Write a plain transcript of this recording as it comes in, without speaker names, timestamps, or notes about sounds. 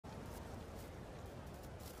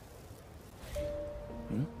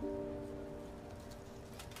Hmm?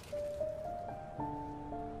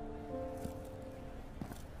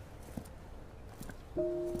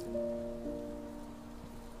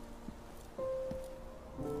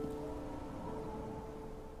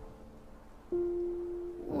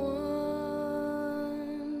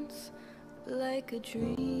 Once, like a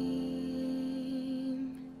dream,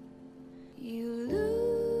 you looked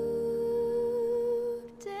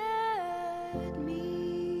at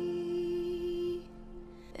me,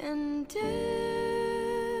 and everything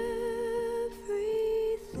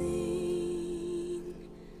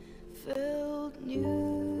felt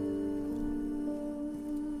new.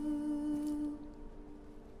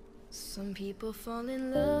 Some people fall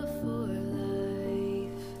in love for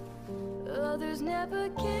life, others never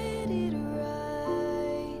get it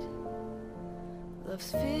right.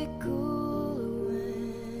 Love's fickle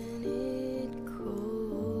when it calls.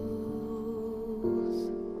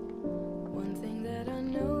 One thing that I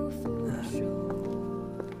know for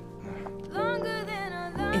sure, longer than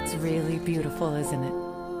our lives. It's really beautiful, isn't it?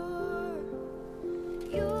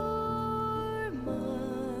 You're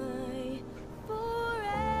my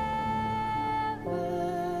forever.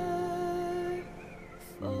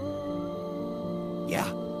 Yeah.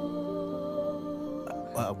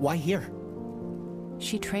 Why here?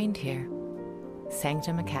 She trained here.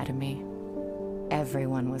 Sanctum Academy.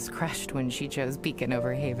 Everyone was crushed when she chose Beacon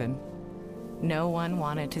over Haven. No one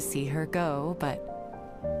wanted to see her go, but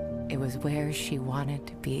it was where she wanted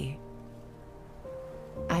to be.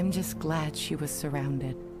 I'm just glad she was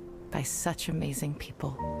surrounded by such amazing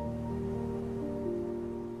people.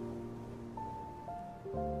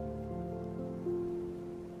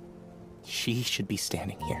 She should be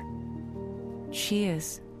standing here. She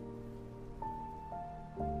is.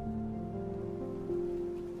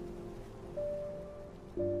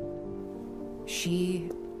 She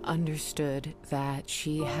understood that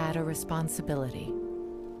she had a responsibility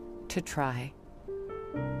to try.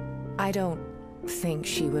 I don't think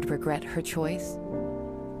she would regret her choice,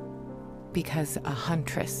 because a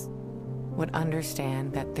huntress would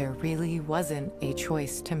understand that there really wasn't a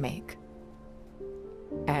choice to make.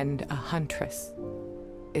 And a huntress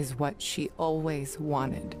is what she always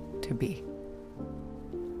wanted to be.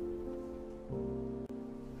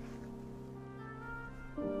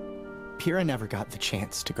 Pyrrha never got the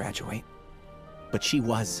chance to graduate, but she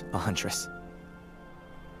was a huntress.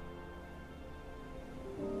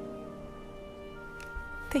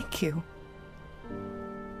 Thank you.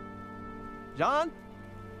 John?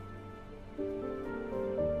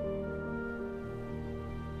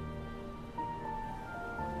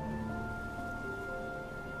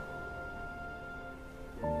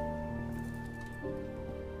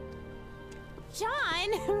 John,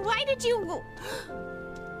 why did you...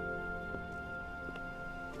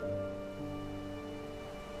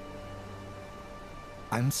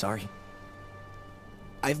 I'm sorry.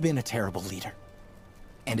 I've been a terrible leader.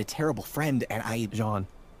 And a terrible friend, and I... John,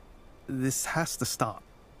 this has to stop.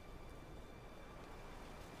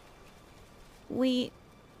 We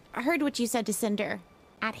heard what you said to Cinder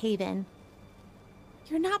at Haven.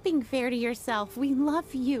 You're not being fair to yourself. We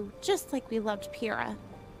love you, just like we loved Pyrrha.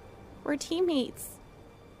 We're teammates.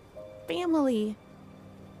 Family.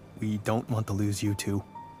 We don't want to lose you too.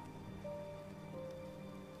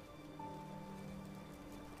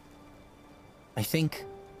 I think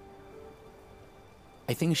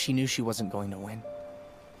she knew she wasn't going to win.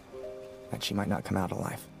 That she might not come out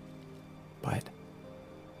alive. But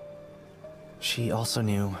she also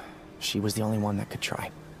knew she was the only one that could try.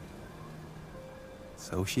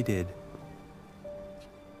 So she did.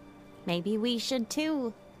 Maybe we should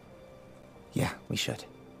too. Yeah, we should.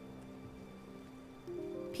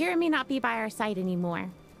 Pyrrha may not be by our side anymore,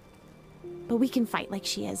 but we can fight like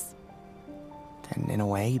she is. And in a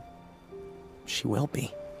way, she will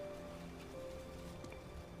be.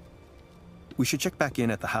 We should check back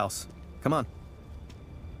in at the house. Come on.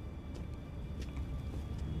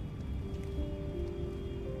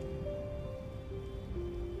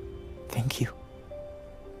 Thank you.